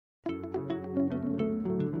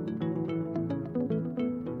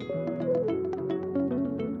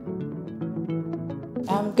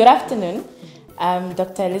Good afternoon. I'm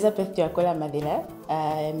Dr. Elizabeth Tuyakula Amadhila.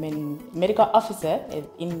 I'm a medical officer at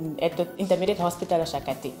the Intermediate Hospital of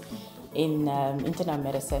Shakati in internal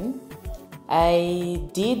medicine.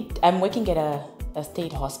 I'm working at a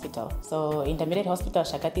state hospital. So Intermediate Hospital of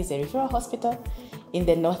Shakati is a referral hospital in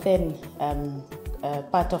the northern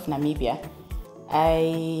part of Namibia.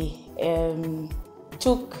 I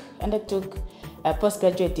undertook a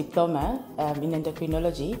postgraduate diploma in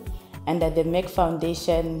endocrinology under the Merck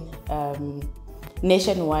Foundation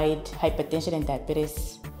nationwide hypertension and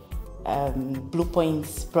diabetes Blue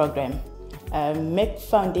Points program. Merck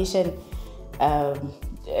Foundation,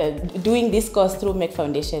 doing this course through Merck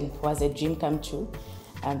Foundation was a dream come true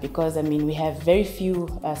because we have very few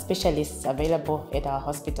specialists available at our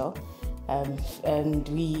hospital, and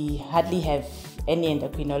we hardly have any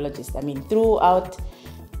endocrinologists. Throughout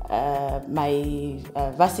my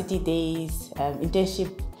varsity days,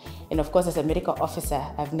 internship, and of course, as a medical officer,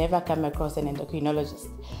 I've never come across an endocrinologist.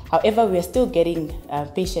 However, we're still getting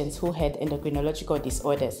patients who had endocrinological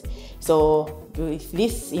disorders. So with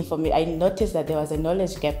this information, I noticed that there was a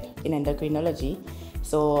knowledge gap in endocrinology.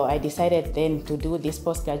 So I decided then to do this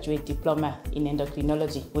postgraduate diploma in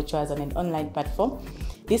endocrinology, which was on an online platform.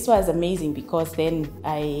 This was amazing because then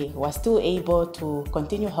I was still able to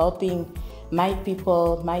continue helping my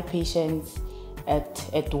people, my patients,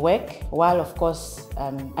 at work, while of course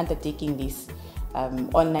undertaking this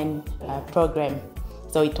online program.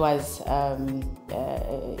 So it was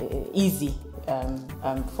easy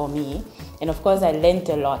for me, and of course I learned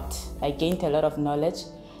a lot. I gained a lot of knowledge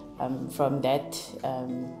from that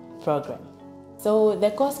program. So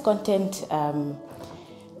the course content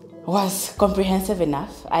was comprehensive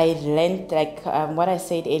enough. I learned, like what I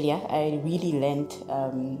said earlier, I really learned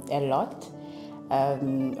a lot.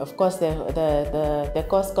 Of course, the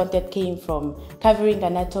course content came from covering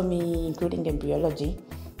anatomy, including embryology.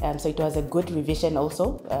 So it was a good revision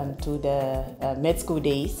also to the med school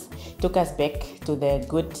days. Took us back to the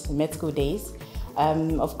good med school days.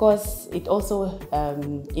 Of course, it also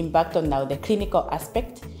embarked on now the clinical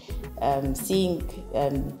aspect, seeing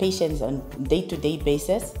patients on day-to-day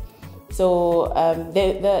basis. So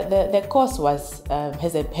the course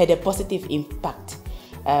had a positive impact.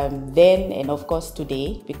 Then and of course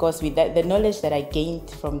today, because with that, the knowledge that I gained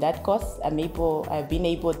from that course, I've been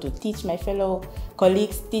able to teach my fellow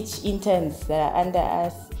colleagues, teach interns that are under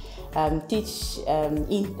us, teach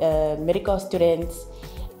medical students,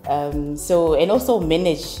 and also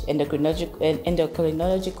manage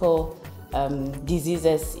endocrinological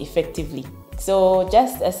diseases effectively. So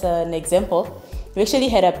just as an example, we actually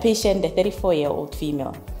had a patient, a 34-year-old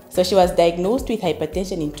female. So she was diagnosed with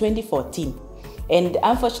hypertension in 2014. And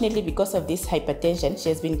unfortunately, because of this hypertension, she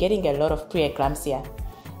has been getting a lot of preeclampsia,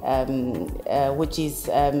 which is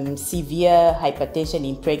severe hypertension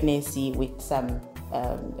in pregnancy with some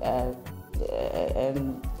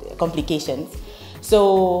complications.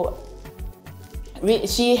 So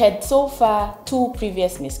she had so far 2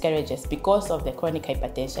 previous miscarriages because of the chronic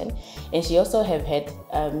hypertension, and she also have had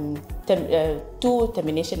 2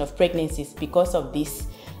 termination of pregnancies because of this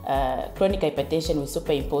chronic hypertension with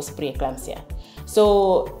superimposed preeclampsia.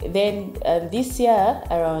 So then this year,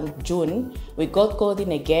 around June, we got called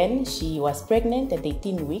in again. She was pregnant at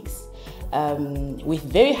 18 weeks with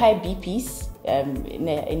very high BPs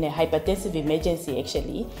in a hypertensive emergency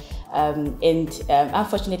actually, and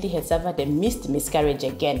unfortunately had suffered a missed miscarriage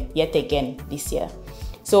yet again this year.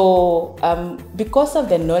 So because of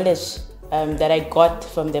the knowledge that I got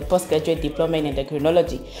from the postgraduate diploma in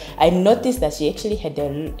endocrinology, I noticed that she actually had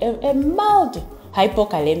a mild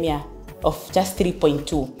hypokalemia of just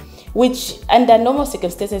 3.2, which under normal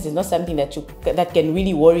circumstances is not something that can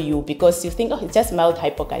really worry you, because you think, oh, it's just mild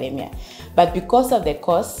hypokalemia. But because of the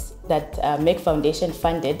course that Merck Foundation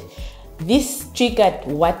funded, this triggered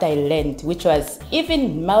what I learned, which was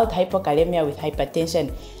even mild hypokalemia with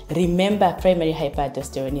hypertension, remember primary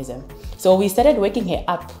hyperaldosteronism. So we started working her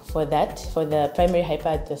up for that, for the primary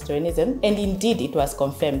hyperaldosteronism, and indeed it was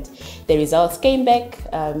confirmed. The results came back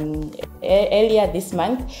earlier this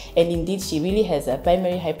month, and indeed she really has a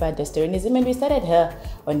primary hyperaldosteronism, and we started her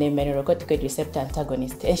on the mineralocorticoid receptor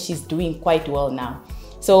antagonist, and she's doing quite well now.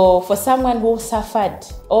 So for someone who suffered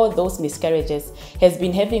all those miscarriages, has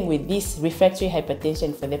been having with this refractory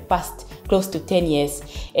hypertension for the past close to 10 years,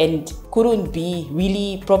 and couldn't be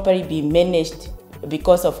really properly be managed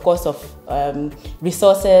because of course of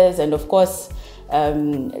resources and of course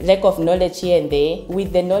lack of knowledge here and there.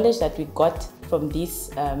 With the knowledge that we got from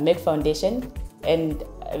this Merck Foundation, and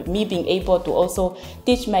me being able to also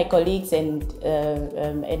teach my colleagues and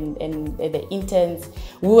the interns,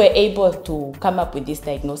 we were able to come up with this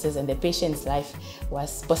diagnosis, and the patient's life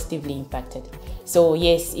was positively impacted. So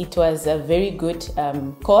yes, it was a very good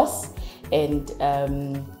course, and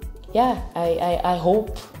yeah, I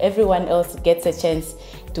hope everyone else gets a chance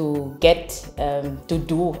to get to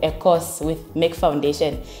do a course with Merck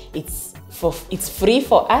Foundation. It's free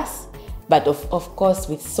for us, but of course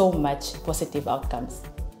with so much positive outcomes.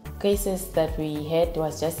 Cases that we had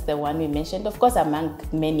was just the one we mentioned, of course, among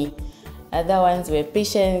many. Other ones were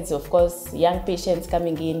patients, of course, young patients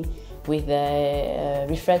coming in with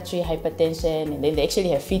refractory hypertension, and then they actually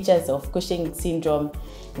have features of Cushing syndrome,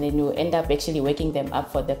 and then you end up actually waking them up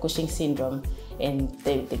for the Cushing syndrome, and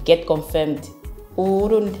they get confirmed. We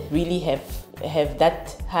wouldn't really have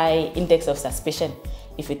that high index of suspicion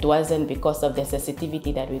if it wasn't because of the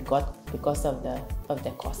sensitivity that we got because of the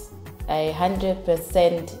course. I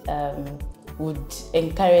 100% would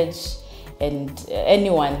encourage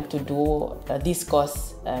anyone to do this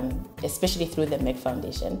course, especially through the Merck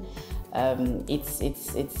Foundation. It's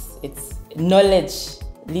knowledge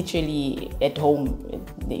literally at home.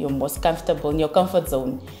 You're most comfortable in your comfort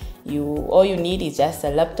zone. All you need is just a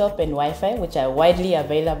laptop and Wi-Fi, which are widely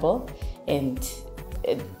available, and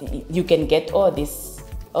you can get all this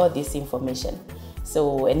information.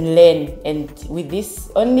 So, and learn, and with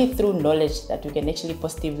this, only through knowledge that we can actually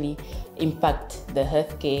positively impact the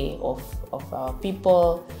healthcare of our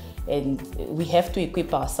people, and we have to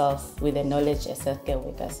equip ourselves with the knowledge as healthcare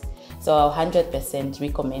workers. So I 100%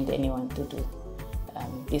 recommend anyone to do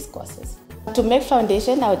these courses. To Merck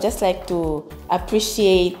Foundation, I would just like to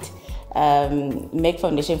appreciate Merck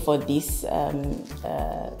Foundation for this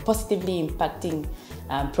positively impacting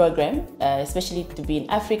program, especially to be in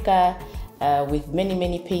Africa with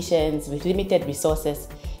many patients, with limited resources.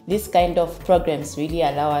 This kind of programs really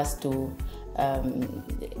allow us to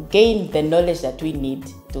gain the knowledge that we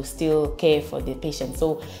need to still care for the patient.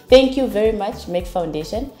 So thank you very much, Merck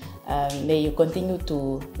Foundation. May you continue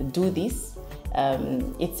to do this.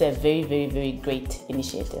 It's a very great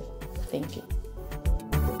initiative. Thank you.